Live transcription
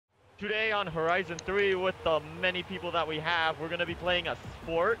today on Horizon 3, with the many people that we have, we're going to be playing a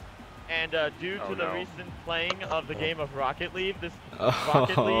sport. And due to the recent playing of the game of Rocket League, this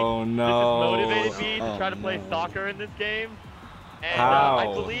Rocket League, this has motivated me to try to play soccer in this game. And I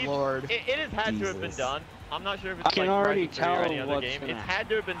believe it has had to have been done. I'm not sure if it's like Horizon 3 or any other game. It's had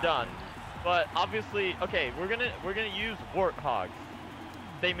to have been done. But obviously, okay, we're gonna use Warthogs.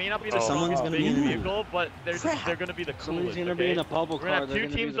 They may not be the strongest vehicle, but they're gonna be the coolest. Someone's gonna be in a bubble car. We're gonna have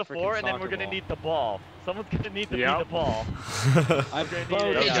 2 teams of 4, and then we're gonna need the ball. Someone's gonna need to be the ball.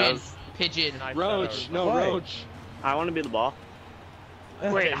 Pigeon. Roach. No, Roach. I want to be the ball.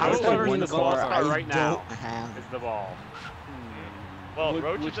 Wait, how whoever's in the smallest car right now is the ball? Well,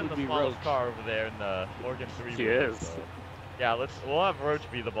 Roach is in the smallest car over there in the Morgan 3. He is. So. Yeah, we'll have Roach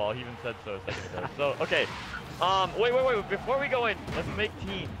be the ball. He even said so a second ago. So, okay. Wait. Before we go in, let's make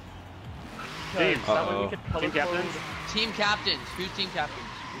teams. Teams. That way we can color Team captains? Team captains. Who's team captains?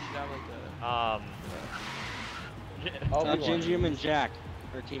 We should have like a... Gingium and Jack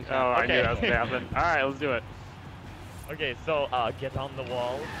are team captains. Oh, I knew that was gonna happen. Alright, let's do it. Okay, so, get on the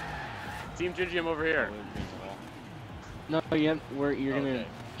wall. Team Gingium over here. No, you're gonna...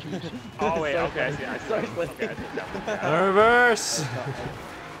 Oh, wait, okay, I see. Reverse!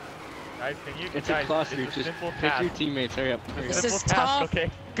 Guys, can you It's a cluster, just pick your teammates, hurry up. This is tough! Okay.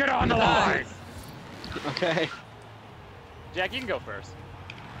 Get on the line! Okay. Jack, you can go first.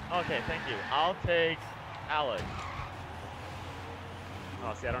 Okay, thank you. I'll take Alex.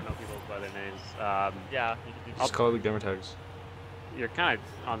 Oh, see, I don't know people by their names. Yeah, you can do Just call it the gamer tags. You're kind of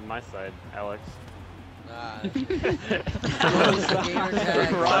on my side, Alex.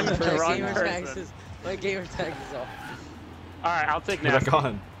 Wrong person. My gamer tag is off. Alright, I'll take Back Nasty.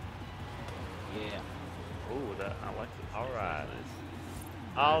 on. Yeah. Ooh, that Alexis. Alright.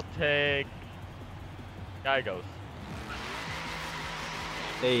 I'll take Gygos.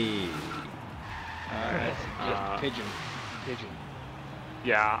 Hey. Alright. Pigeon.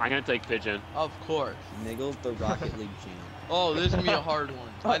 Yeah, I'm gonna take Pigeon. Of course. Niggle's the Rocket League champ. Oh, this is gonna be a hard one.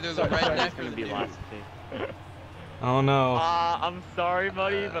 Either the redneck or the be last. Oh no. I'm sorry,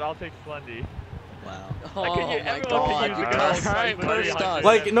 buddy, but I'll take Slendy. Wow. Oh my God.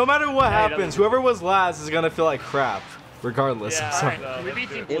 Like, no matter what happens, whoever was last is gonna feel like crap. Regardless. Yeah, So. so we beat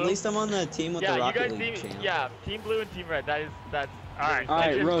Team At least I'm on the team with the Rocket League champ. Yeah, Team Blue and Team Red. That's.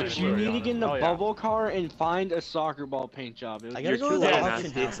 Alright, Roach, you need to get in the Oh, yeah. bubble car and find a soccer ball paint job. I gotta go to the Yeah,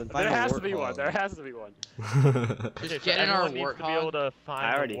 auction house and find There a has to be Warthog. one. There has to be one. Just get in our needs to be able Warthog. to find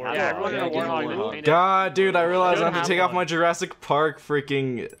I already have Yeah, it. everyone in a Okay, Warthog get that one. painted. God, dude, I realized I don't have to have take off one. my Jurassic Park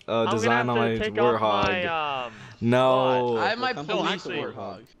freaking design on my take Warthog. off my, No. I have my Come police actually-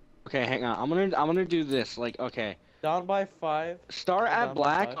 Warthog. Okay, hang on. I'm gonna do this. Like, okay. Down by 5. Start at Down by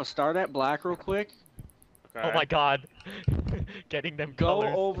black. 5. I'll start at black real quick. Okay. Oh my God. Getting them Go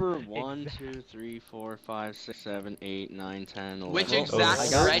colors. over 1, 2, 3, 4, 5, 6, 7, 8, 9, 10, 11. Which I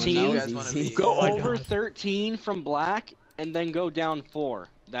exact got red do you one. guys want to be? Go Oh my over God. 13 from black, and then go down 4.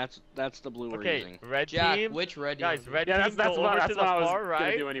 That's the blue we're Okay, using. red Jack, team. which red do you Guys, want to red Yeah, team that's go over what to the I was far gonna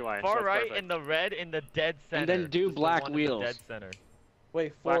right. do anyway. Far so that's right, perfect. and the red in the dead center. And then do Just the black one in the wheels. Dead center.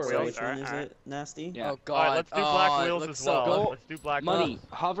 Wait, Black 4, wheels. right? Which one is Alright. it, Nasty? Yeah. Oh God. Alright, let's do black it wheels looks as so well. Go- Let's do black Money, wheels.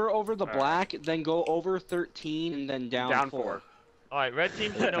 hover over the Alright. black, then go over 13, and then down 4. Alright, red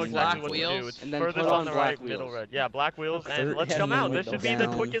team should know Black exactly what to wheels? do. It's And then furthest put on on the black right, middle wheels. red. Yeah, black wheels, and Third let's come out. heading This should be the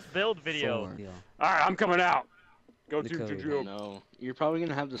down quickest build video. 4. Alright, I'm coming out. Go The to code. Juju. No, you're probably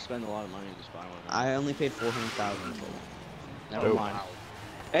gonna have to spend a lot of money to just buy one. I only paid 400,000. Never Oh. mind. Oh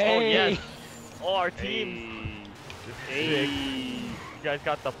Hey! yes. Oh, our team. Hey. You guys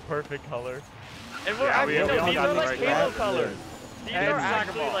got the perfect color. And we're Yeah, we actually, all these got are the like right Halo color. colors. These Hey, are it's soccer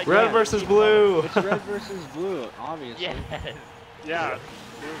actually ball. like Red versus blue. It's red versus blue, obviously. Yes. Yeah.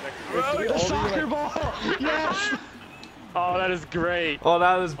 The soccer ball! Yes! Oh, that is great. Oh,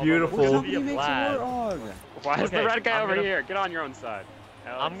 that is Hold on, beautiful. we're gonna Somebody makes a blast. Warthog. Why is the Okay, red guy I'm over gonna- here? Get on your own side.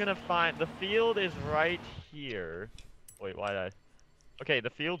 I'm gonna find the field is right here. Wait, why did I? Okay, the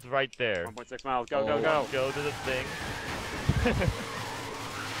field's right there. 1.6 miles. Go, go, go. Go to the thing.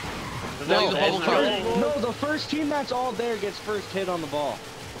 No, the bubble car. No, the first team that's all there gets first hit on the ball.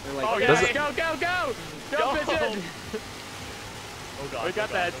 They're like, Oh, Does yeah. it- Go, go, go. Go, Go. pigeon. Oh god. We got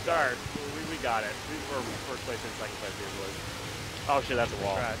oh that god, start. We got it. We were first place and second place usually. Oh shit, that's a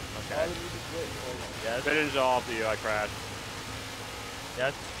wall. Crash. Okay. Yes. Finish all up to you. I crashed.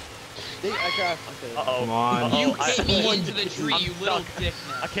 Yes. I crashed. Uh oh. Come on. You I- hit me into the tree, I'm you little stuck. dick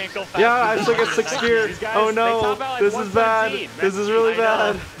I nut. can't go fast. Yeah, I took a 6th gear. These guys, Oh they no, top out like this is bad. 1.17. This is really I know.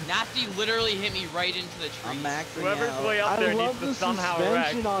 bad. Nasty literally hit me right into the tree. I'm maxing Whoever's out. way up I there love needs to the somehow wreck.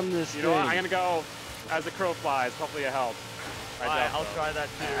 suspension on this You know what? I'm thing. gonna go as the crow flies. Hopefully it helps. Alright, I'll try that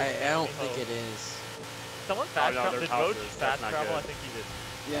too. I don't think it is. Someone fast no, travel. there's Did Roach houses. fast That's not travel? good. I think he did.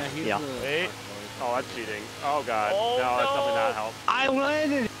 Yeah, he's Yeah. the. Wait. Oh, that's cheating. Oh god. Oh, no, that's definitely no. not help. I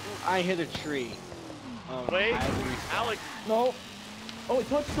landed. I hit a tree. Wait, I had to restart. Alex. No. Oh, it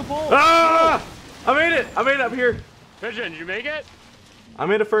touched the ball. Ah! I made it. I made it up here. Pigeon, did you make it? I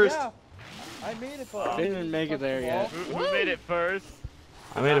made it first. Yeah. I made it, but I didn't make it there yet. Who made it first?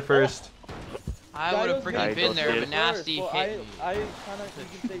 I made it first. I would have freaking been there, but Nasty Well, hit me. I kind of,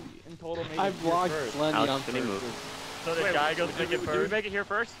 you can say in total maybe. I blocked first. Slendy on first. So the guy goes make it Did we first. make it here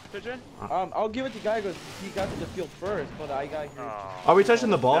first, Pigeon? I'll give it to Guy because he got to the field first, but I got here. Oh. Are we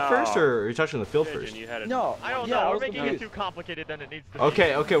touching the ball No. first, or are we touching the field Pigeon, first? you had it. No, I don't yeah, know. I We're was making it confused. too complicated than it needs to be.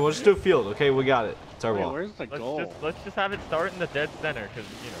 Okay, okay, we'll just do field. Okay, we got it. It's our Wait, ball. where's the goal? Let's just have it start in the dead center, cause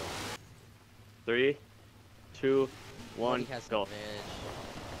you know. 3, 2, 1, He has go. advantage.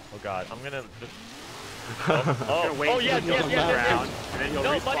 Oh god, I'm gonna just. Gonna wait Oh till yes, he yes, goes yes, yes, around, yes. and then he'll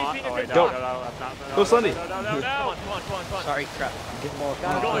No, respawn. Buddy's being a Oh, good wait, Go. no, that's not. No, Go, Slendy. No, no, no, Come no. on, come on, come on, come on. Sorry, crap. Get more.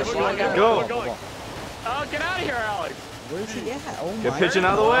 We're going, we're going, Go. We're going. Oh, get out of here, Alex. Where's he at? Oh Get my Pigeon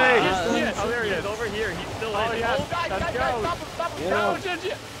out of the way. Oh, there he is. He's over here. He's still Oh, in. yes. Oh, guys, Let's guys, go. guys, stop him, stop him. No,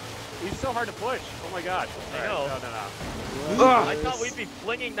 Ginger. He's so hard to push. Oh my god. I know. No, no, no. Ugh. I thought we'd be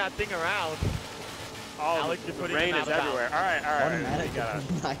flinging that thing around. Oh, Alex, you're the putting rain him is out of everywhere. All right, all right. Automatic. We gotta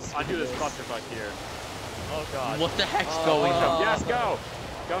Nice. undo this clusterfuck here. Oh god. What the heck's going on? Yes, go.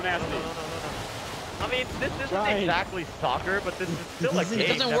 Go, No, Nasty. no, no, no, no. I mean, this isn't Trying. exactly soccer, but this is still a It game.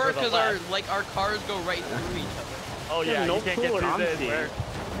 It doesn't work because our nevertheless. our cars go right through each other. Oh yeah, no you can't get cooler through on this. team. Where...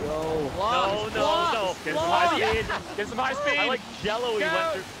 Go. No, no, no. Get some high speed. Get some high speed. I like Jello he Go.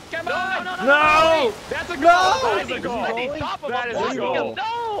 went through. Come No, on. no, no, no, No! That's a goal. No! That is a goal. Slendy, stop him. That I'm is a blocking goal. him.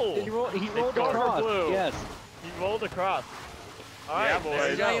 No! He rolled Go for across. blue. Yes. He rolled across. All right, Yeah, there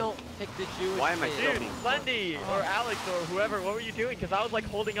boys. you go. Don't pick the Jewish Why am I kid. Dude, Slendy or Alex or whoever, what were you doing? Because I was like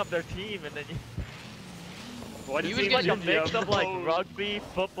holding up their team, and then you What He is was like a getting mix of like rugby,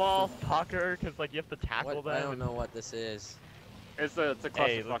 football, soccer, because like you have to tackle What? them. I don't know what this is. It's a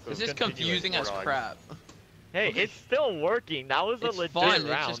Hey, clusterfuck. let's This of- is continue it, confusing as Warthogs. crap. Hey, it's still working. That was a It's legit fun, it's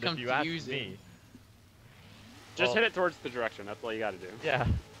round, just if you ask confusing. me. Just Well, hit it towards the direction. That's all you gotta do. Yeah.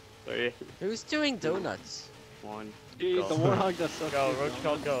 3, Who's doing donuts? 1, The go. Warthog does so Go, good, Roach though.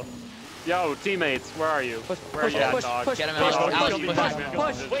 Call, go. Yo, teammates, where are you? Where are you at, dog? Get him Push, out. push, Alex, push, push push, him.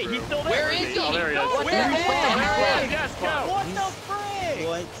 push. Wait, he's still there. Where is he? Oh, there he is. No, Where where is is he? he? There he is. Yes, go. What the frick?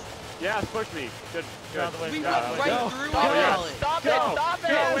 What? Yes, push me. Good. Get out of the way. We Get went out of the way. right Go. through Oh, yeah. Alex. Stop Go. it! Stop it!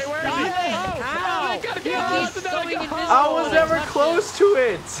 Go. Wait, where is he? How? Gotta He go. keeps going invisible. I was never close to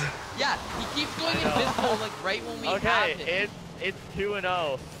it. Yeah, he keeps going invisible like right when we have Okay, him. it's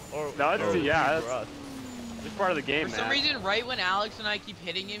 2-0. Or No, it's- or yeah, for us. It's part of the game, For man. some reason, right when Alex and I keep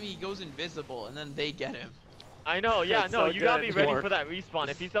hitting him, he goes invisible, and then they get him. I know, yeah, That's no, so you gotta good. be ready Work. for that respawn.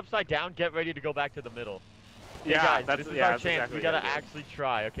 If he's upside down, get ready to go back to the middle. Hey Yeah, guys, that's this is yeah, our that's chance. exactly We what gotta you gotta actually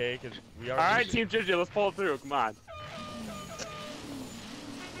try, okay? Because we are. do. All right, losing. Team Gigi, let's pull it through. Come on.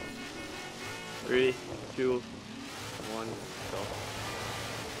 3, 2, 1, go.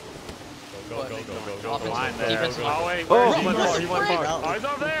 Go, go, go, go, go, go. Offensive, Line there. defensive. Oh, wait. Oh, where's he he? went far, he went far. Oh, he's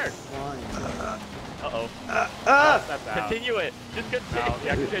over there. Fine. Uh-oh. That's out. Continue it. Just continue. No,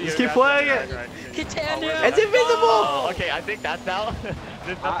 yeah, continue. Just keep That's playing right, it. right, right. Continue. Oh, It's invisible. Oh, okay, I think that's out.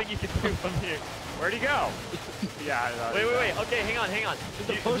 There's nothing you can do from here. Where'd he go? Yeah. Wait, wait, wait. Okay, hang on, hang on.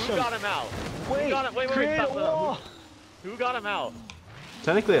 push Who him. got him out? Wait, Who got him? Wait, wait, wait. create a Stop, stop. wall. Who got him out?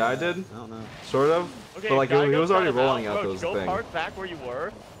 Technically, I did, I don't know. sort of. Okay, But like, gotta he go was cut already him rolling out. out Roach, those go things. park back where you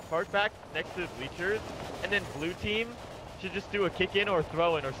were. Park back next to the bleachers, and then blue team should just do a kick in or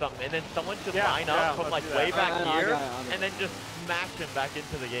throw in or something, and then someone should Yeah, line yeah, up from let's like do that. way back I here, got it. and then just smash him back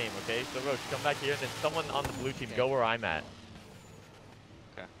into the game. Okay, so Roach, come back here, and then someone on the blue team go where I'm at.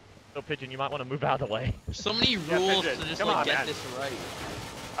 Okay. So Pigeon, you might want to move out of the way. There's so many Yeah, rules Pigeon, to just come like on, get man. this right.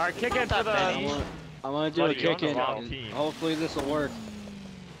 All right, kick Not into that the. many. I'm gonna do Buddy, a you're on kick the in. wrong and team. Hopefully this will work.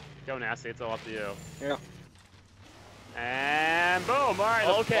 Go nasty. It's all up to you. Yeah. And boom. All right.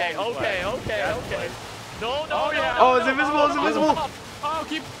 let's Okay, ball okay, play. okay, Yes, okay. play. No, no, Oh, no, yeah. no, Oh, it's no, invisible, no, it's no, invisible. no. Oh,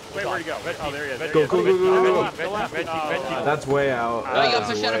 keep. Wait, where'd he go? Red Oh, there he is. team, there Go, he go, is. go, go, go, go. Red team, red team, red team. That's way out. Oh, you got That's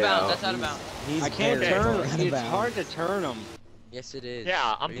pushed out of way bounds. out. That's out of bounds. He's I can't very turn. far out of It's bounds. hard to turn them. Yes, it is.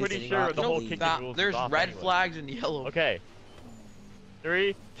 Yeah, I'm Are you pretty thinking sure about the whole the- kicking rules There's is off red anyway. flags and yellow. Okay.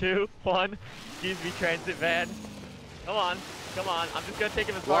 3, 2, 1. Excuse me, transit van. Come on, come on. I'm just gonna take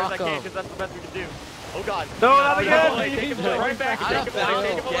him as far as I can Block 'em. because that's the best we can do. Oh God. No, not Take again. him away, take him away. Right back. Out of Take him away,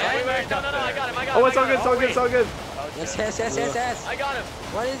 take him away. bounds. Wait, wait, no, no, no, I got him, I got him. Oh, it's I all got good, it's all him. good, it's all good. Yes, yes, yes, yes, yes. I got him.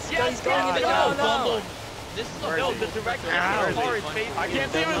 What is Yes, he's going yes, in the yes. no, no. Bumbled. This is Where a No, is the he? direction Ow. of the car is facing I you.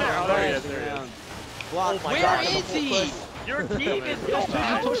 can't see him in there. Oh, there he is. There he is. Block. Oh my Where God. is he? Your team is so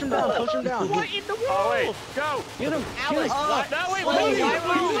bad. Push him down, push him down. What in the world? Oh wait, go! Get him. Alex, Get him. no, wait, What what are are you you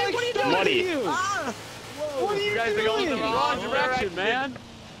doing? doing? Muddy. You? What You guys are going the wrong direction, man.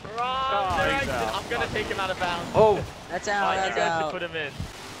 Wrong direction. out. I'm gonna take him out of bounds. Oh, That's Oh, out. you That's guys should out. put him in.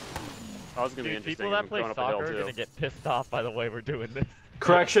 Oh, it's gonna be Dude, interesting. people that I'm play going up a hill, soccer are too. gonna get pissed off by the way we're doing this.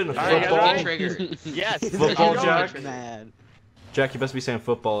 correction. Alright, you guys Football. ready? Trigger. Yes. Football, Go, Jack. Man. Jack, you best be saying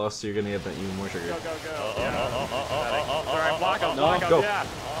football, else you're gonna get even more triggered. Go, go, go. Oh, Alright, block him, No, block him, go. yeah.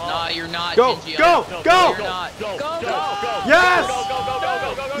 Nah, you're not. Go, Gingy. go, You're go! not. Go, Go, go, go. go. Yes! Go, go, go,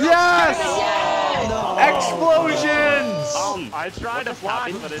 go, go, go, go. Yes! No. Explosions! I tried to block,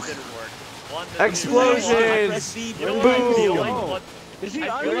 but it didn't work. One, two, Explosions! You know what I'm feeling? Boom! What- Is he I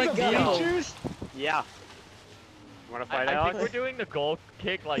under feel the like Geo- bleachers? Yeah. You wanna fight, I Alex? think we're doing the goal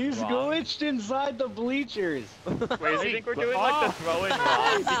kick like He's wrong. glitched inside the bleachers. Wait, I is he? think we're doing like the throw in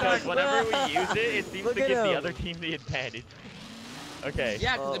wrong because whenever we use it, it seems Look to at give the him. other team the advantage. Okay.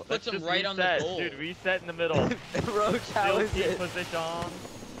 Yeah, because it Let's puts him just right on the reset. goal. Dude, reset in the middle. Roach, how Still is keep it? position.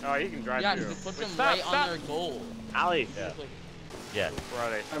 Oh, he can drive Yeah, through. because it puts Wait, them stop, right stop. on their goal. Ali. Yeah. Yes. Where are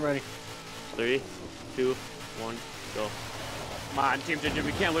they? I'm ready. 3, 2, 1, go. Come on, Team Ginger,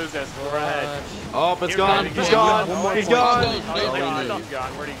 we can't lose this. We're ahead. Oh, it's Here, gone, Bobby, he's go. gone, One more he's point. gone! Oh, he's No, gone. no. He's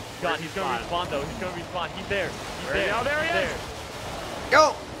gone. Where'd he? God, he's gonna respawn though. He's gonna respawn. He's there. He's There he there. is. Oh, there he He's is. there.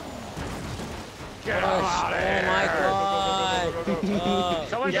 Go! Get him Push. out of here. Oh my god.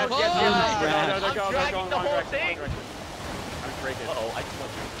 Someone Yes, go. yes, Go, yes. go, I'm go, go, go, dragging go, the wrong whole direction, thing. wrong direction. I'm breaking. Uh-oh, I just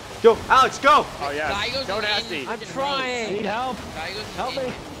went through. Go, Alex, go! Oh, yeah. Guy goes Go in, nasty. I'm I need trying. help. Guy goes Help in.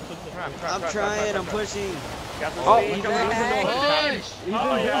 me. I'm trying, I'm pushing. Got some Oh, speed. he's Come on, back. Push. He's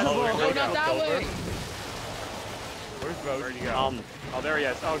Oh, yeah. invisible. Oh, No, not that way. Where's Roach? Where'd you go? Oh, there he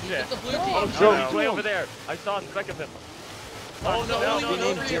is. Oh, shit. Get the blue Oh, team. shit, no. he's way over there. I saw a speck of him. Oh, no, no, no, no, We no,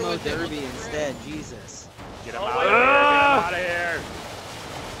 named no, Jimmo with it, with Derby it. instead, Jesus. Get him Oh, out of wait. here. Get him out of here.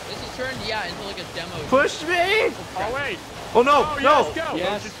 This is turned, yeah, into like a demo. Push me! Oh, wait. Oh no, Oh, no! yes, go. Yes.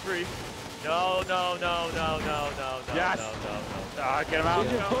 Roach is free. No, no, no, no, no, no, no, Yes. no, no, no. Get him out.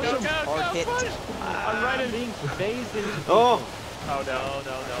 Ginger, Go, push go, him. go, Hard go, hit. push. I'm right in being phased in. Oh! Oh, No, no.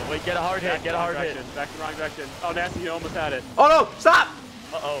 no, no. Wait, get a hard hit. Get a hard hit. Back in the wrong direction. Oh, Nasty, you almost had it. Oh no! Stop!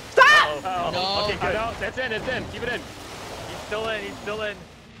 Uh-oh. Stop! Uh-oh. No. Okay, good. No, it's in, it's in. Keep it in. He's still in. He's still in.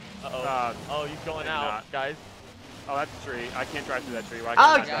 Uh-oh. Oh, he's going maybe out, not. guys. Oh, that's a tree. I can't drive through that tree. Why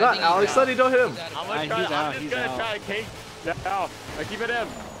Alex, can't Yeah, I not think he's Alex, out. Sonny, don't hit him. He's out of I'm, it. gonna try, he's out, I'm just he's gonna out. try to cake. No, keep it in.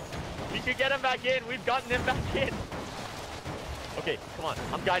 We could get him back in. We've gotten him back in. Okay, come on.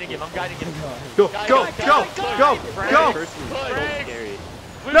 I'm guiding him. I'm guiding him. Go, Guys, go, guys, go, guys, go, guys. go! First one is so Break. scary.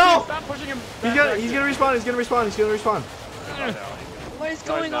 No! Stop pushing him. He's gonna respawn, he's gonna respawn, he's gonna respawn. What is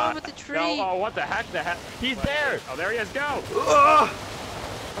No, going he's on not. with the tree? No, oh, what the heck? The heck? He's there. Oh, there he is. Go. Ugh.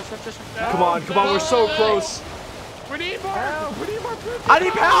 Come on, we're so close. We need more. We need more. I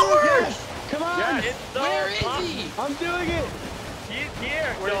need power! Come on. Yes. It's so Where is tough. he? I'm doing it. He's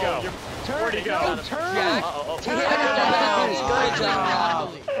here. Where'd he No, go? you're- Turn. Where'd he go? No, turn. Jack. Uh-oh. Turn. Good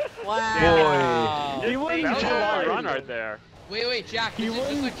job. Wow. He wouldn't That was a long turn. run right there. Wait, Jack, He this is just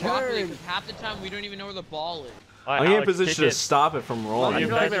wouldn't like Rocket League, turn. 'cause half the time we don't even know where the ball is. All I'm right, in Alex, position kick to it. stop it from I rolling.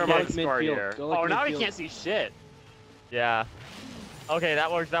 feel like they're Go about like to score midfield. here. Go like Oh, now he midfield. can't see shit. Yeah. Okay,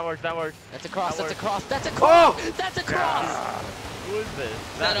 that works. That works. That works. That's a cross, That that's a works. cross, that's a Oh! cross! That's a cross! Who is this?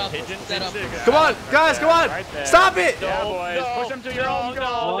 Set up, Pigeon? set up. Come on, guys, come on! Right there. Stop it! Yeah, No, boys. no, Push him to your no, own no,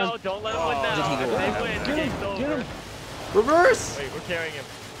 goal. no, don't let him win now. Did he go If they out? win, the Get him, game's get over. him. Reverse! Wait, we're carrying him.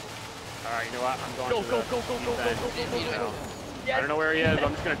 All right, you know what? I'm going Go, to go, the go, go, deep go, go, end. go, go, go, go. I don't know where he is.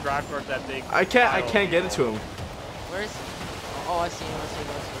 I'm just gonna drive towards that big. I can't get it to him. Where is he? Oh, I see him, I see him,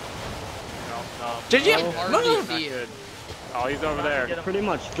 I see him. No, Did you? I can hardly No. see good. it. Oh, he's over there. Get him. Pretty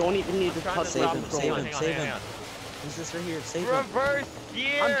much. Don't even need to Trying touch to save stop him, him. save Hang on, him, hang on, save hang him. on. He's just right here, save him. Reverse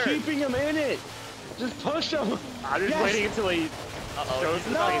gear. I'm keeping him in it. Just push him. I'm just Yes. waiting until he Uh-oh, shows he's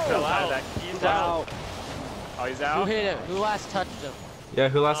his out. face He's outside of out. that. He's out. Oh, he's Who out. hit him? Who last touched him? Yeah,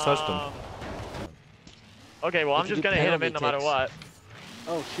 who last touched him? Okay, well, I'm We just can gonna do hit him in no matter penalty what.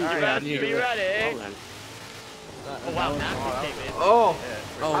 Oh shoot. All You right, best I need be to- ready. Well, then. Oh, wow, Nasty came in. Oh!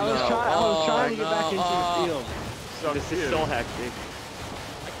 Oh I was no. trying to get back into the field. So This is so hectic.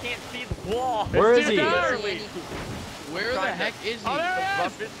 I can't see the wall. Where It's is he? too I dark. don't see anything. Where the Trying to- heck is he? Oh, there The he is.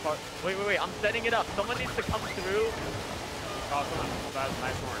 roughest part. Wait, I'm setting it up. Someone needs to come through. Oh, come on. That was a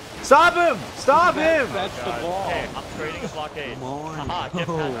nice horn. Stop him! Stop him! That's the God. ball. Okay, I'm trading a blockade. Come on. Haha, get past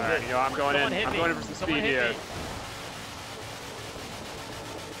All this. right, you know, I'm going Someone in. hit I'm me. going in for some Someone speed hit here. me.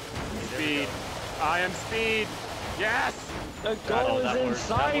 Speed. I am speed. Yes. The God, goal that is in works,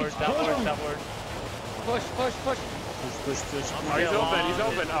 sight. that works, that Push works, him. that works. Push, push, push. Push, push, push. Oh, he's Yeah, open. long. He's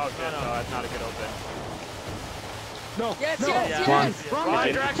open. Oh, shit. No, no. No, that's not a good open. No. Yes, no. yes, Come on. yes.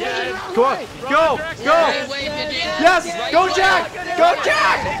 Wrong direction. Come on. Go. Go. Yes. Go, Jack. Go,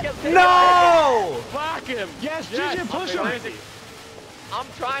 Jack. No. Block him. Yes, Yes. Ginger, push Where him. is he? I'm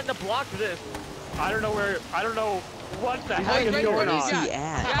trying to block this. I don't know what the He's heck right is there. going Where's on. he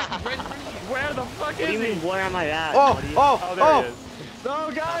at? Jack, right in front of you. Where the fuck What do is you he? mean, where am I at? Oh. What do you- Oh, there he is.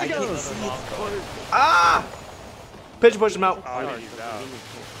 No, guy I can't goes. see it. Ah. Pitch push him out. Oh, he's out.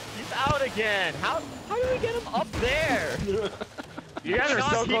 He's out again. How do we get him up there? You guys are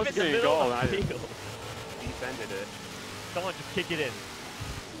Cannot so keep close it to in the getting a middle goal, of and I the just field. defended it. Someone just kick it in.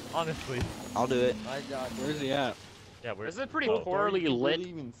 Honestly. I'll do it. My God. Where's he at? Yeah, we're This is a pretty Oh, poorly lit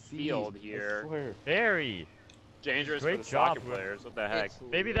even field here. very. Dangerous Great for the job, soccer bro. players. What the heck?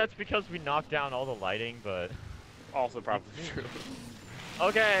 Maybe that's because we knocked down all the lighting, but Also probably true.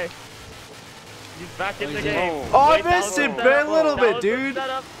 okay. He's back in the Oh, game. Oh, I Wait, that missed was it the by a setup. little That bit, was the dude.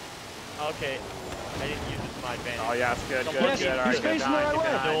 setup. Okay. I didn't use it to my advantage. Oh yes, good, good, Yes, good. All right, he's good facing the nine, right good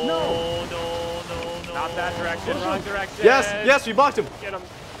way. nine. No. Not that direction, wrong direction. Yes. We blocked him. Get him.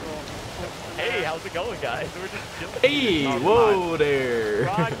 Hey, how's it going, guys? We're just chilling. Hey. Whoa there.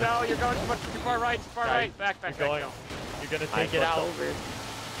 Wrong, no, you're going too far right, Guys, Back, you're going. go. You're gonna I take it flipped out. over.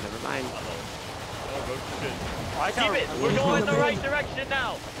 Never mind. Oh, go to good. I like how- Keep it. We're going the right direction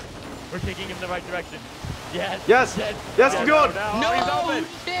now. We're taking him the right direction. Yes. Yes. Yes. Keep going. No, No, he's open.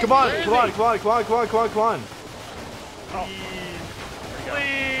 shit. Come on. Where is Come on. he? Come on. Come on. Come on. Come on. Come on. Oh.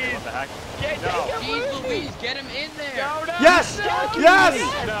 Please. What the heck? Get No. Jeez Louise, get him in there. No. Yes. Yes.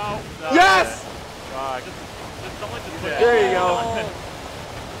 No. Yes. Fuck. Just someone just He's put in. There you go.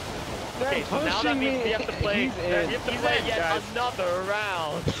 Okay, so now that means we have to play. He's We in. have to He's play in, yet guys. another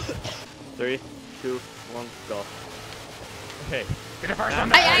round. 3, 2, 1, go. Okay. Get the first Now-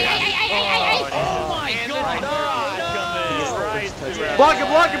 one. Oh my And God. the Block him.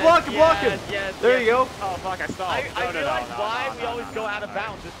 Block him. Block him. Block him. Yes. There you go. Oh fuck, I stalled. I realize why we always go out of no.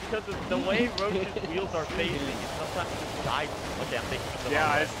 bounds. It's because of the way Roach's wheels are facing. And sometimes it just dives. Okay, I'm thinking of the Yeah,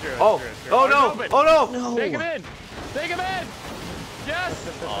 wrong way. it's true. Oh. It's true. Oh he's no. open. Oh no. No. Take him in. Take him in. Yes.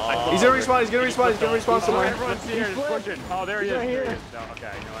 He's gonna respawn. He's gonna respawn. He's gonna respawn Oh, somewhere. everyone's here. He's He's pushing. Oh, there he is. right There he here. is. No,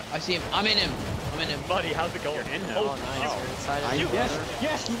 okay, you know what? I see him. I'm in him. I'm in him. Buddy, how's it going? You're in him. Oh, Oh, nice. We're inside of You- the Yes. water.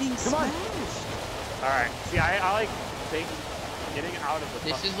 Yes. Getting Come on. smashed. All right. See, I like getting out of the.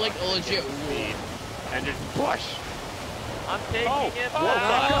 This fucking is like a box, legit getting speed, and just push. I'm taking it Oh,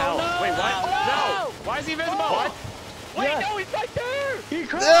 back. no. Wait, what? No. No. Why is he visible? What? Wait, Yes. no, he's right there. He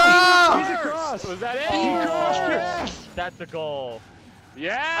crossed. Ah! He's across. Was that it? He crossed. Yes. That's a goal.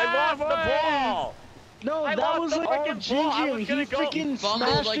 Yeah. I lost the boys. ball. No, I that lost was the like freaking all ball. I Ginger. was He gonna go. freaking Fumbled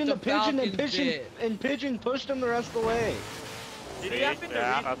smashed like into the Pigeon Falcons did. and Pigeon pushed him the rest of the way. Did he See? happen to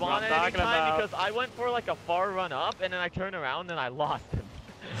Yeah, that's what respawn I'm at any talking time? about. Because I went for like a far run up, and then I turned around and I lost him.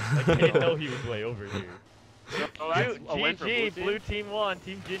 Like, I didn't know he was way over here. Oh, that's Dude, a win for GG, blue blue team. team won,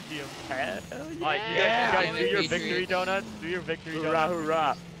 Team Gingium. Hell Alright, you yeah. guys do your Patriots. victory donuts. Do your victory Hoorah, donuts.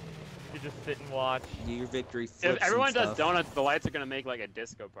 hoorah. You just sit and watch. Do your victory If flips everyone and does stuff. donuts, the lights are gonna make like a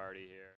disco party here.